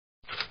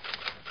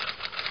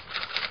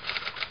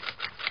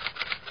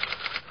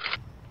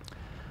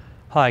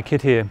Hi,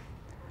 Kit here.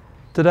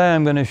 Today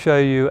I'm going to show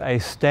you a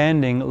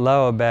standing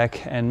lower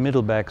back and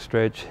middle back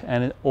stretch,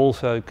 and it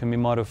also can be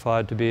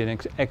modified to be an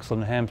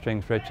excellent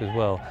hamstring stretch as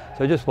well.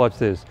 So just watch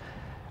this.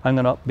 I'm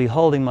going to be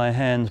holding my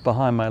hands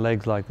behind my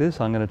legs like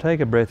this. I'm going to take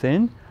a breath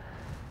in,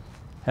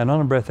 and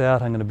on a breath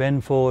out I'm going to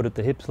bend forward at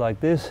the hips like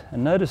this,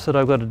 and notice that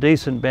I've got a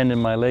decent bend in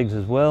my legs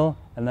as well,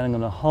 and then I'm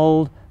going to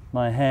hold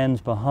my hands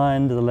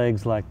behind the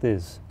legs like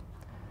this.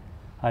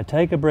 I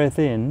take a breath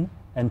in,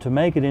 and to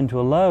make it into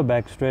a lower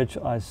back stretch,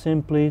 I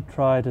simply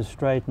try to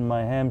straighten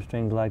my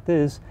hamstrings like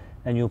this,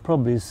 and you'll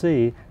probably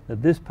see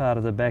that this part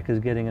of the back is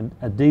getting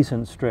a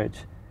decent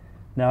stretch.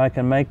 Now I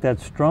can make that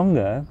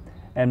stronger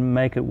and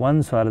make it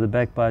one side of the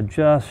back by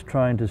just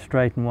trying to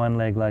straighten one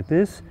leg like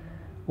this,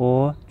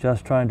 or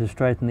just trying to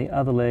straighten the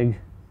other leg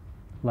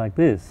like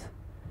this.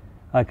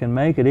 I can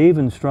make it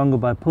even stronger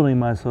by pulling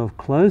myself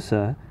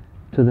closer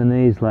to the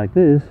knees like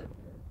this,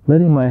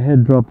 letting my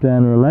head drop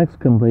down and relax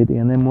completely,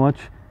 and then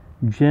watch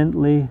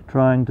gently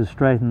trying to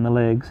straighten the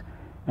legs.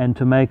 And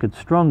to make it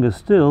stronger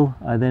still,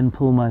 I then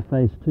pull my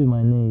face to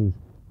my knees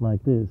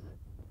like this.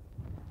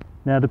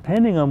 Now,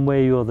 depending on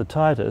where you're the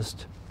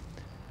tightest,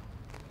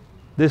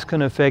 this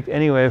can affect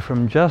anywhere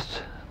from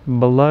just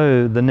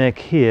below the neck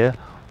here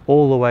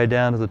all the way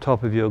down to the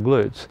top of your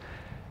glutes.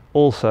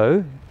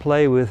 Also,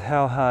 play with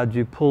how hard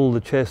you pull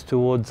the chest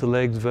towards the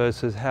legs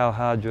versus how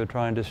hard you're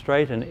trying to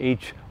straighten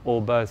each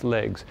or both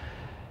legs.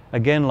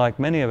 Again, like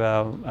many of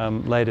our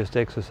latest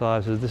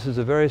exercises, this is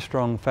a very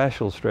strong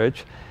fascial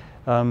stretch,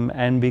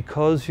 and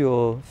because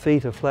your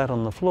feet are flat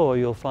on the floor,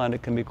 you'll find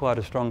it can be quite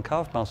a strong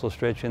calf muscle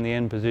stretch in the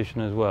end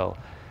position as well.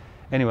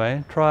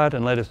 Anyway, try it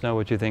and let us know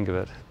what you think of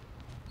it.